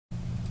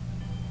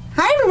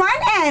Hi everyone,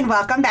 and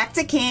welcome back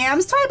to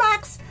Cam's Toy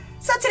Box.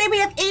 So today we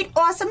have 8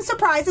 awesome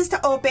surprises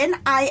to open.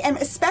 I am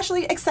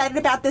especially excited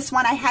about this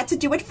one. I had to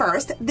do it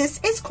first. This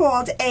is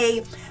called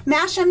a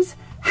Mashems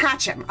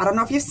Hatchem. I don't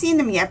know if you've seen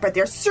them yet, but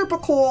they're super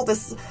cool.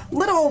 This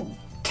little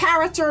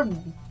character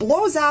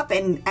blows up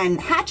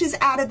and hatches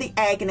out of the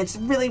egg, and it's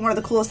really one of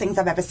the coolest things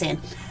I've ever seen.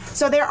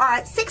 So there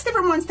are 6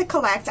 different ones to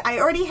collect. I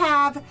already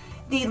have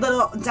the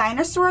little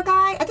dinosaur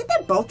guy. I think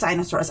they're both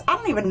dinosaurs. I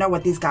don't even know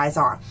what these guys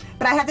are.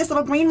 But I have this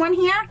little green one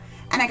here,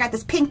 and I got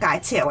this pink guy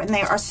too, and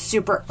they are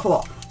super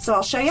cool. So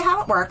I'll show you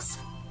how it works.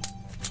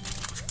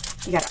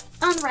 You gotta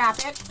unwrap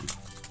it.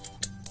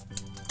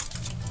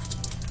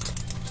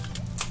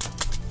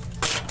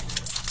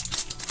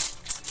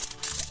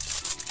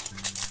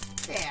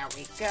 There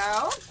we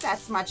go.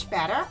 That's much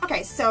better.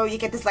 Okay, so you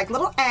get this like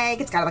little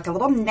egg. It's got like a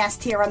little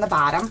nest here on the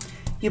bottom.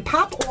 You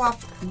pop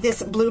off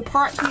this blue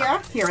part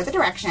here. Here are the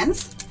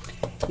directions.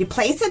 You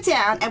place it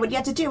down, and what you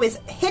have to do is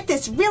hit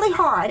this really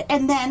hard,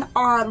 and then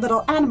our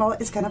little animal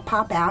is gonna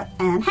pop out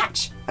and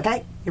hatch.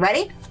 Okay, you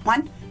ready?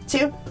 1,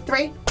 2,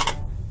 3.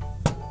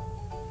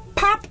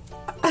 Pop!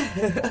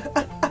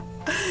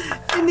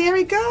 And there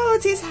he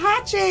goes, he's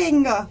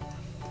hatching. All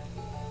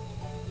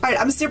right,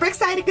 I'm super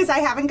excited because I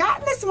haven't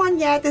gotten this one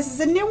yet. This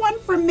is a new one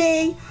for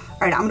me. All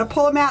right, I'm gonna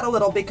pull him out a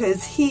little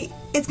because he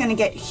is gonna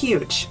get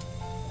huge.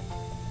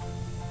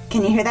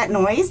 Can you hear that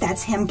noise?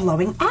 That's him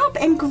blowing up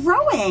and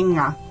growing.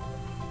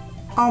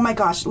 Oh my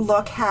gosh,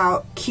 look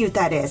how cute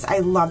that is. I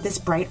love this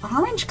bright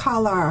orange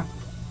color.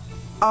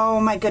 Oh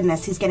my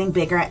goodness, he's getting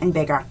bigger and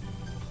bigger.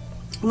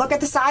 Look at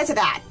the size of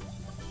that.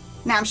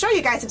 Now, I'm sure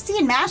you guys have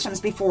seen Mashems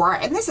before,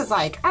 and this is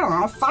like, I don't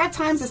know, 5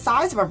 times the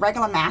size of a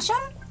regular Mashem.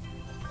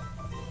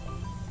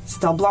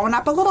 Still blowing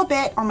up a little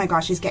bit. Oh my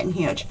gosh, he's getting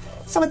huge.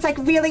 So it's like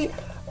really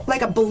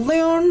like a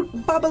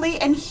balloon, bubbly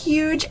and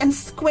huge and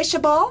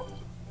squishable,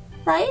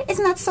 right?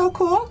 Isn't that so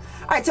cool?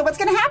 All right, so what's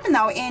gonna happen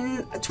though,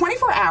 in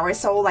 24 hours,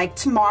 so like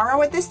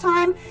tomorrow at this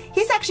time,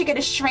 he's actually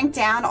gonna shrink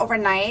down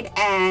overnight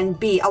and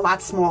be a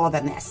lot smaller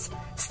than this.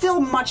 Still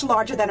much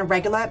larger than a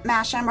regular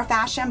Mashem or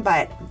Fashion,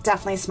 but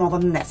definitely smaller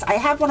than this. I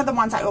have one of the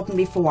ones I opened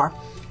before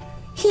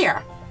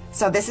here.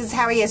 So this is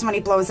how he is when he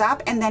blows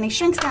up, and then he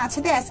shrinks down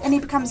to this, and he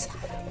becomes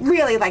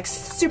really like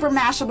super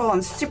mashable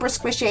and super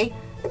squishy.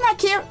 Isn't that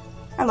cute?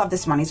 I love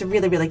this one. He's a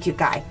really, really cute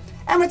guy.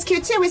 And what's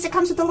cute too is it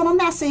comes with a little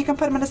nest, so you can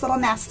put him in his little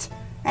nest,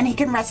 and he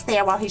can rest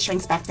there while he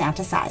shrinks back down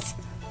to size.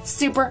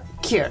 Super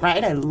cute,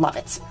 right? I love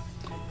it.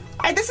 All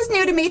right, this is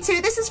new to me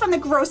too. This is from the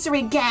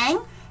Grossery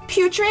gang,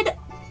 Putrid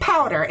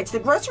powder. It's the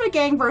Grossery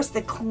gang versus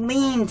the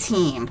clean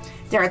team.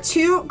 There are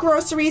 2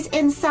 groceries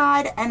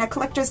inside and a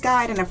collector's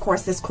guide, and of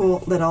course this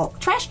cool little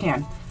trash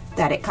can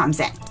that it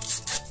comes in.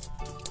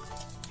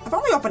 I've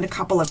only opened a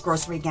couple of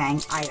Grossery gang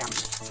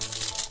items,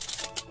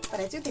 but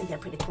I do think they're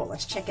pretty cool.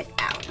 Let's check it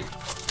out.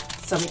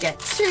 So we get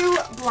 2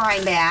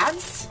 blind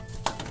bags.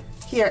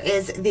 Here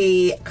is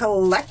the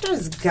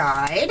collector's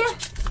guide.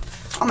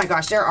 Oh my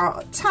gosh, there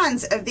are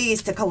tons of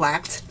these to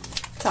collect.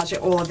 Tells you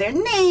all of their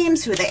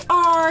names, who they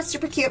are.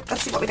 Super cute.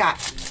 Let's see what we got.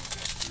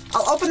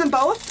 I'll open them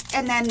both,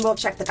 and then we'll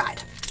check the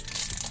guide.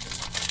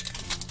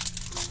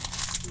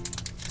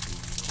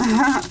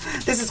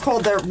 This is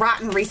called the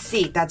Rotten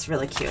Receipt. That's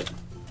really cute.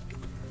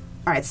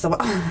 All right, so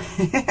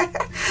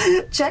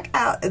check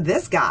out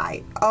this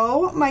guy.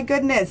 Oh my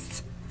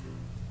goodness.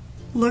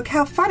 Look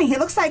how funny. He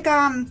looks like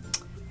a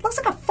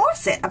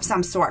faucet of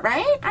some sort,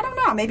 right? I don't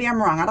know. Maybe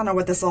I'm wrong. I don't know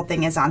what this little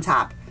thing is on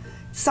top.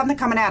 Something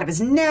coming out of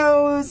his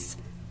nose.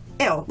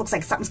 Ew, looks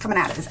like something's coming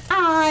out of his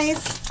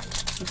eyes.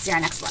 Let's see our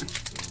next one.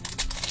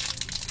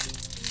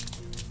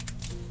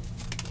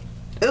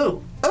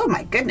 Ooh, oh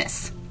my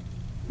goodness.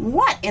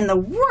 What in the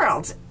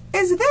world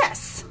is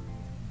this?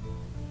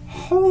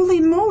 Holy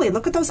moly,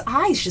 look at those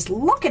eyes just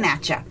looking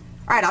at you. All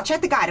right, I'll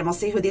check the guide and we'll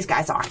see who these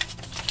guys are.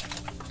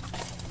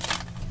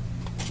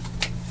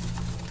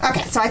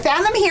 Okay, so I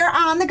found them here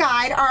on the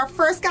guide. Our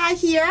first guy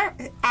here,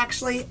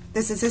 actually,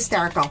 this is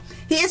hysterical.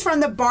 He is from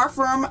the Barf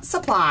Room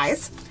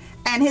Supplies,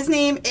 and his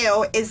name,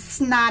 is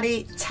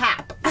Snotty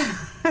Tap.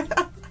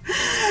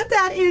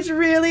 That is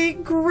really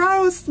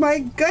gross, my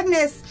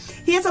goodness.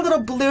 He has a little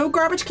blue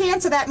garbage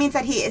can, so that means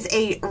that he is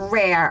a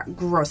rare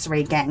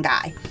Grossery gang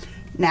guy.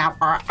 Now,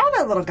 our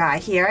other little guy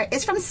here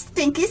is from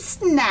Stinky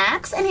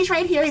Snacks, and he's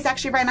right here. He's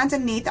actually right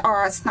underneath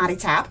our Snotty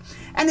Tap.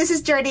 And this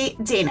is Dirty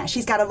Dana.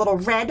 She's got a little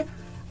red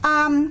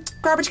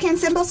garbage can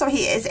symbol, so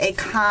he is a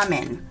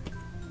common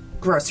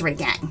Grossery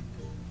gang.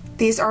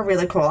 These are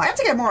really cool. I have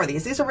to get more of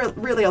these. These are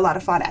really a lot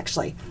of fun,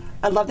 actually.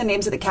 I love the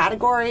names of the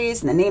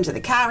categories and the names of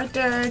the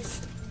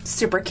characters.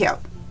 Super cute.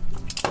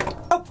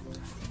 Oh,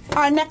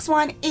 our next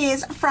one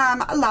is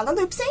from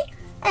Lalaloopsy,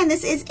 and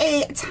this is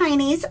a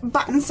Teenie's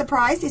button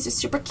surprise. These are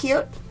super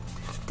cute.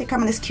 They come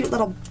in this cute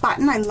little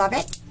button. I love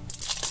it.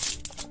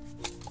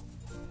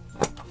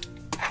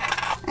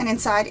 And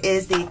inside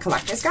is the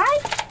collector's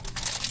guide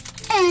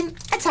and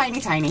a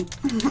tiny.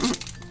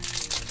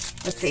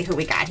 Let's see who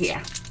we got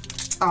here.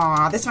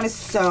 Aw, this one is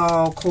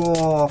so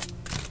cool.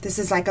 This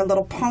is like a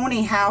little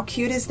pony. How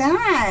cute is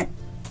that?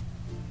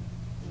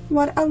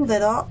 What a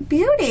little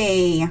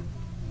beauty.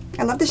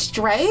 I love the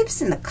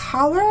stripes and the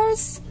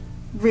colors.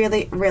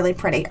 Really, really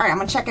pretty. All right, I'm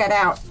gonna check it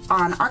out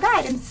on our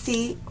guide and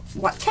see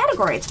what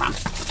category it's from.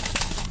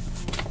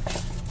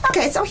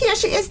 Okay, so here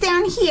she is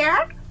down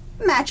here.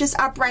 Matches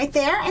up right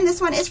there. And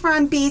this one is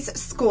from Bee's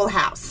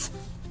Schoolhouse.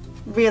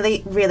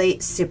 Really, really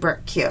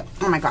super cute.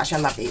 Oh my gosh, I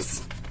love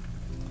these.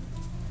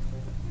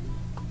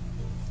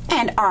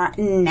 And our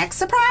next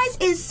surprise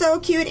is so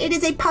cute. It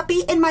is a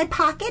Puppy in My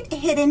Pocket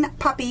Hidden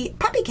Puppy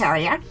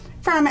Carrier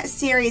from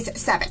Series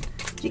 7.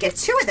 You get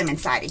 2 of them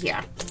inside of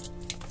here.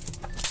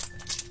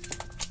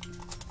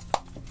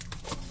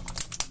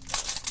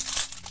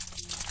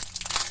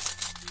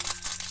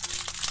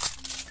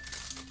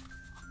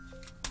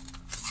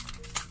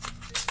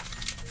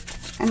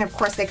 And of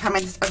course they come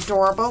in this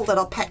adorable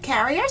little pet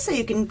carrier, so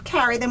you can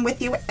carry them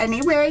with you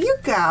anywhere you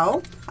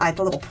go. I like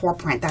the little paw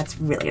print, that's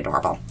really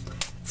adorable.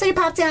 So you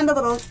pop down the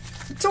little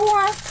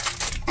door,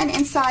 and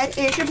inside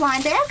is your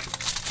blind bag.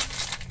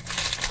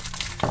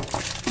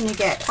 And you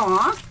get,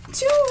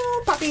 2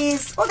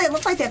 puppies. Oh, they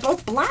look like they're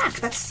both black.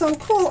 That's so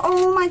cool.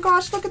 Oh my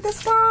gosh, look at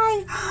this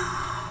guy.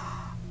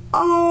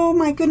 Oh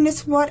my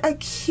goodness, what a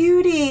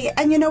cutie.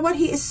 And you know what?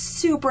 He is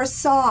super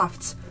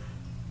soft.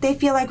 They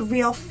feel like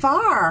real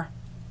fur.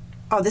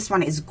 Oh, this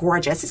one is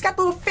gorgeous. He's got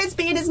the little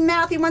frisbee in his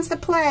mouth. He wants to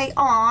play.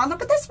 Aw,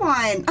 look at this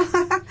one.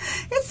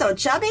 It's so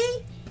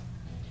chubby.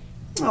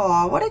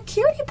 Oh, what a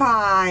cutie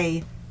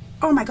pie.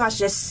 Oh my gosh,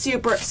 just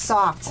super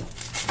soft.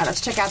 All right,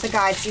 let's check out the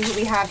guide, see who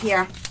we have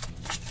here.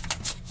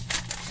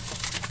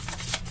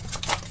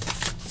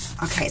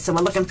 Okay, so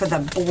we're looking for the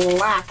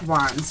black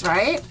ones,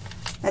 right?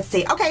 Let's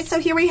see. Okay, so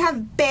here we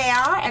have Bear,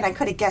 and I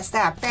could have guessed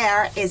that.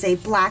 Bear is a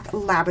black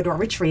Labrador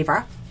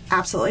Retriever.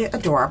 Absolutely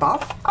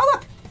adorable. Oh,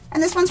 look.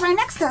 And this one's right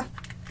next to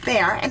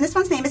Bear, and this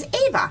one's name is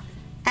Ava.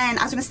 And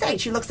I was going to say,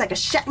 she looks like a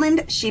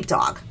Shetland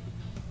sheepdog.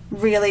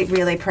 Really,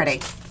 really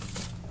pretty.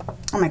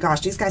 Oh my gosh,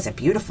 these guys are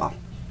beautiful.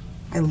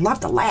 I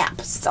love the lamp.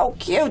 So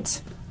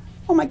cute.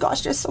 Oh my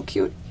gosh, they're so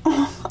cute.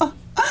 All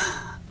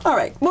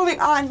right,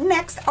 moving on.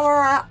 Next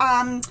are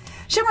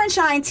Shimmer and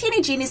Shine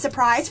Teeny Genie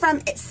Surprise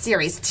from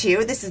Series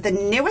 2. This is the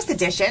newest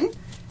edition.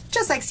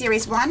 Just like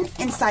Series 1,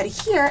 inside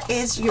of here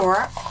is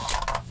your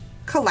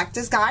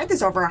collector's guide.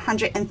 There's over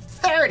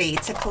 130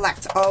 to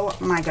collect. Oh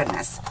my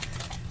goodness.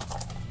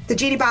 The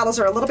Genie bottles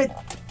are a little bit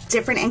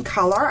different in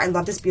color. I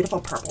love this beautiful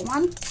purple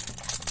one.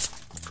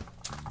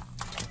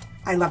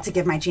 I love to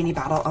give my Genie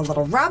bottle a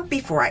little rub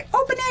before I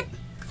open it,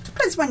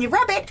 because when you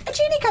rub it, a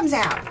Genie comes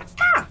out.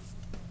 Ah!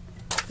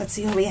 Let's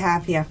see who we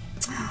have here.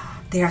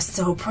 They are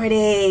so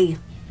pretty.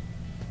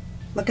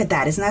 Look at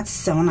that. Isn't that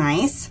so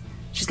nice?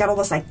 She's got all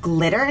this like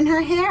glitter in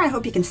her hair. I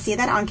hope you can see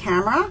that on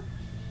camera.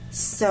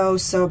 So,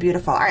 so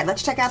beautiful. All right,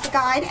 let's check out the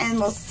guide and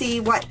we'll see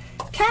what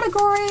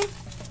category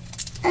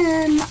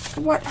and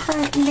what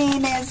her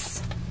name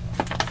is.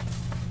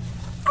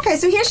 Okay,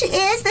 so here she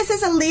is. This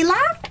is Alila.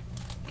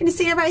 Can you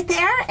see her right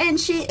there? And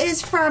she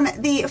is from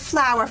the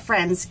Flower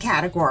Friends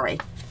category.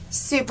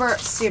 Super,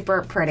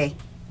 super pretty.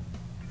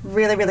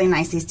 Really, really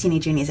nice, these teeny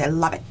genies. I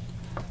love it.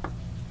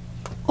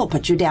 We'll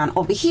put you down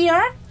over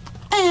here.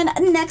 And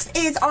next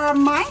is our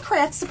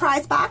Minecraft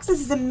surprise box.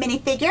 This is a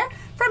minifigure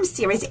from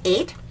Series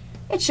 8.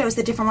 It shows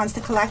the different ones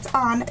to collect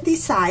on the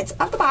sides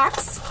of the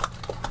box.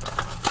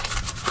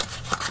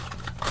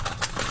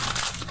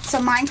 So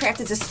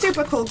Minecraft is a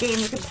super cool game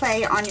you can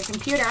play on your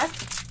computer.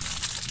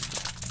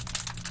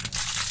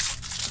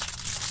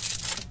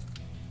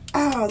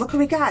 Oh, look what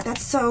we got.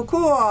 That's so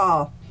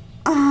cool.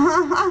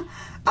 Oh,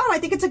 I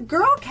think it's a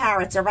girl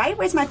character, right?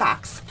 Where's my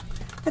box?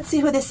 Let's see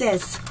who this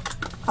is.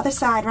 Other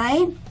side,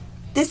 right?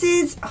 This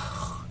is,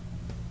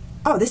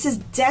 this is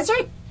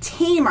Desert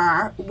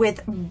Tamer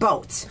with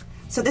boat.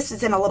 So this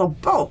is in a little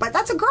boat, but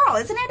that's a girl,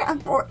 isn't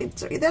it? Or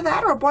it's either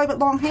that or a boy with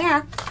long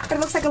hair. But it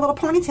looks like a little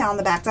ponytail in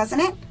the back, doesn't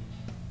it?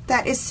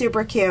 That is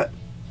super cute.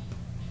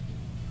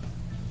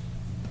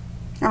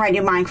 All right,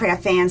 you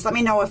Minecraft fans, let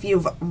me know if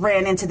you've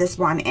ran into this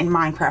one in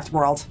Minecraft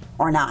World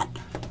or not.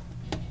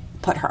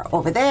 Put her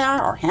over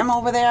there or him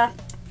over there.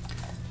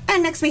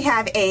 And next we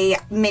have a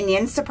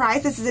Minions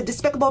surprise. This is a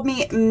Despicable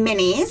Me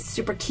Mineez.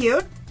 Super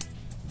cute.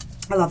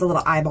 I love the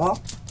little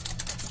eyeball.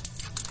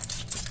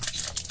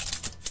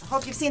 I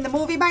hope you've seen the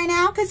movie by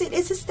now because it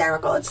is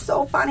hysterical. It's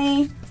so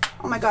funny.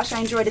 Oh my gosh, I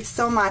enjoyed it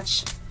so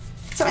much.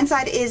 So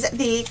inside is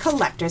the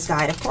collector's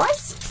guide, of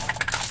course.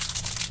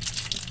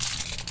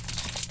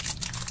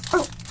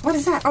 Oh, what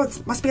is that? Oh,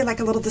 it must be like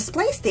a little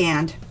display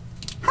stand.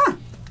 Huh,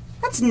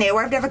 that's new.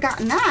 I've never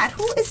gotten that.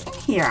 Who is in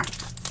here?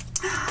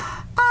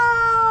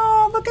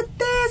 Oh, look at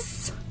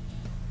this.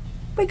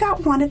 We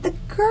got one of the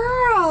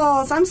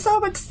girls. I'm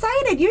so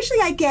excited. Usually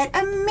I get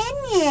a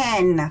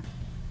minion.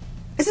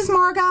 Is this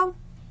Margot?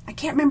 I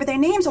can't remember their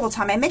names all the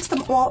time. I mix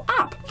them all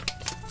up.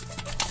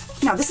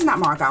 No, this is not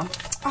Margot.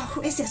 Oh,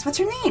 who is this? What's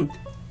her name?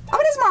 Oh,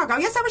 it is Margot.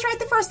 Yes, I was right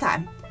the first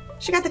time.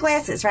 She got the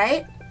glasses,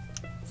 right?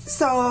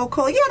 So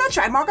cool. Yeah, that's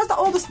right. Margot's the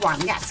oldest one.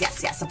 Yes,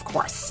 yes, yes, of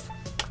course.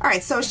 All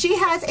right, so she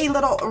has a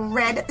little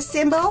red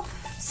symbol.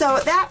 So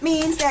that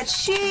means that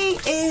she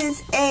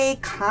is a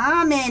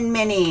common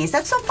Mineez.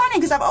 That's so funny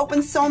because I've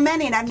opened so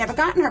many and I've never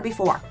gotten her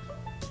before.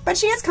 But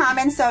she is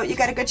common, so you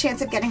got a good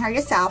chance of getting her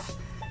yourself.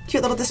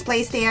 Cute little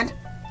display stand.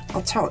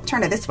 I'll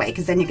turn it this way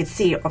because then you can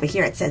see over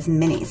here it says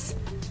Mineez.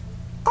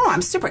 Oh,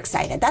 I'm super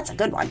excited. That's a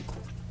good one.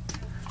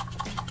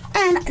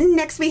 And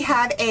next we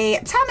have a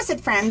Thomas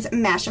and Friends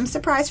Mashem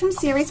surprise from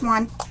Series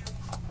 1.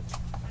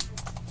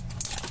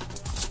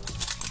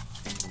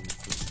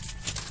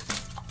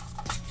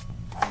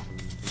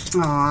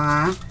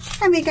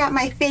 Aww. And we got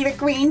my favorite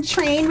green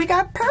train. We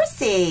got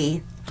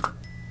Percy.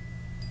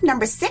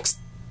 Number 6,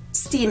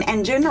 steam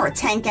engine or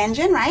tank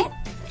engine, right?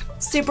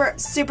 Super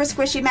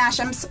squishy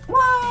Mashems. Wow.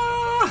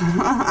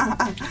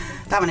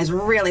 That one is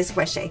really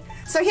squishy.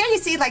 So here you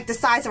see like the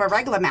size of a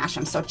regular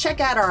Mashem. So check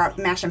out our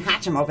Mashem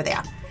Hatchem over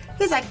there.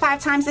 He's like 5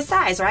 times the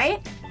size,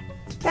 right?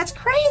 That's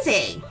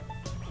crazy.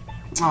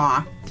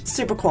 Aw,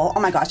 super cool. Oh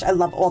my gosh, I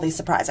love all these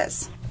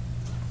surprises.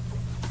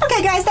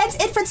 Okay guys, that's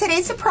it for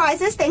today's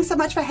surprises. Thanks so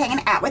much for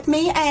hanging out with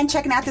me and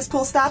checking out this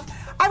cool stuff.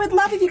 I would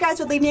love if you guys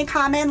would leave me a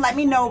comment, let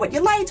me know what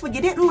you liked, what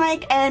you didn't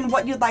like, and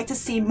what you'd like to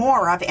see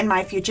more of in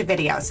my future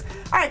videos.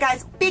 Alright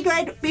guys, be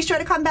good, be sure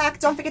to come back,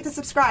 don't forget to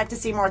subscribe to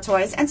see more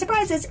toys and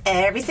surprises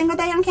every single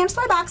day on Cam's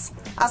Toy Box.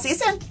 I'll see you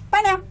soon.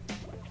 Bye now.